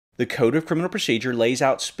The Code of Criminal Procedure lays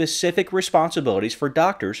out specific responsibilities for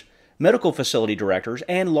doctors, medical facility directors,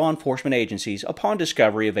 and law enforcement agencies upon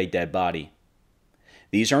discovery of a dead body.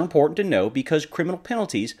 These are important to know because criminal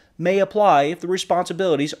penalties may apply if the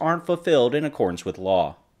responsibilities aren't fulfilled in accordance with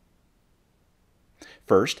law.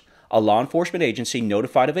 First, a law enforcement agency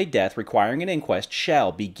notified of a death requiring an inquest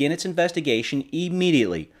shall begin its investigation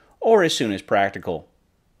immediately or as soon as practical.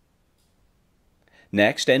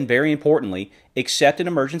 Next, and very importantly, except in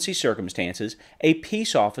emergency circumstances, a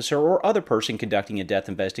peace officer or other person conducting a death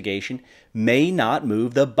investigation may not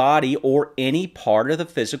move the body or any part of the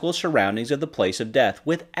physical surroundings of the place of death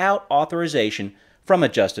without authorization from a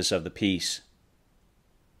justice of the peace.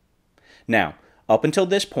 Now, up until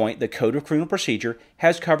this point, the Code of Criminal Procedure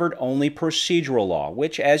has covered only procedural law,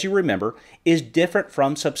 which, as you remember, is different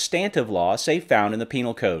from substantive law, say found in the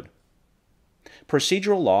Penal Code.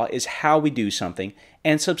 Procedural law is how we do something,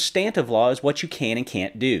 and substantive law is what you can and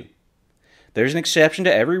can't do. There's an exception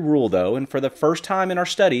to every rule, though, and for the first time in our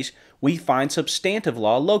studies, we find substantive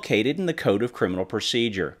law located in the Code of Criminal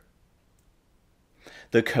Procedure.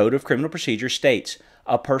 The Code of Criminal Procedure states,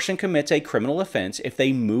 a person commits a criminal offense if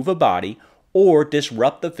they move a body or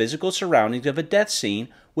disrupt the physical surroundings of a death scene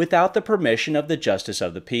without the permission of the justice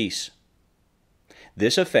of the peace.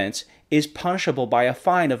 This offense is punishable by a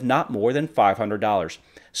fine of not more than $500,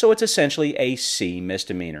 so it's essentially a C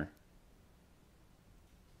misdemeanor.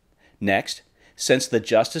 Next, since the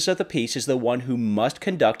justice of the peace is the one who must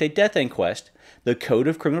conduct a death inquest, the Code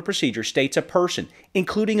of Criminal Procedure states a person,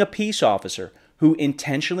 including a peace officer, who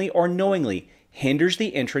intentionally or knowingly hinders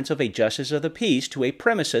the entrance of a justice of the peace to a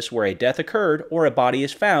premises where a death occurred or a body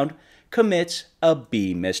is found, commits a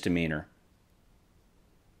B misdemeanor.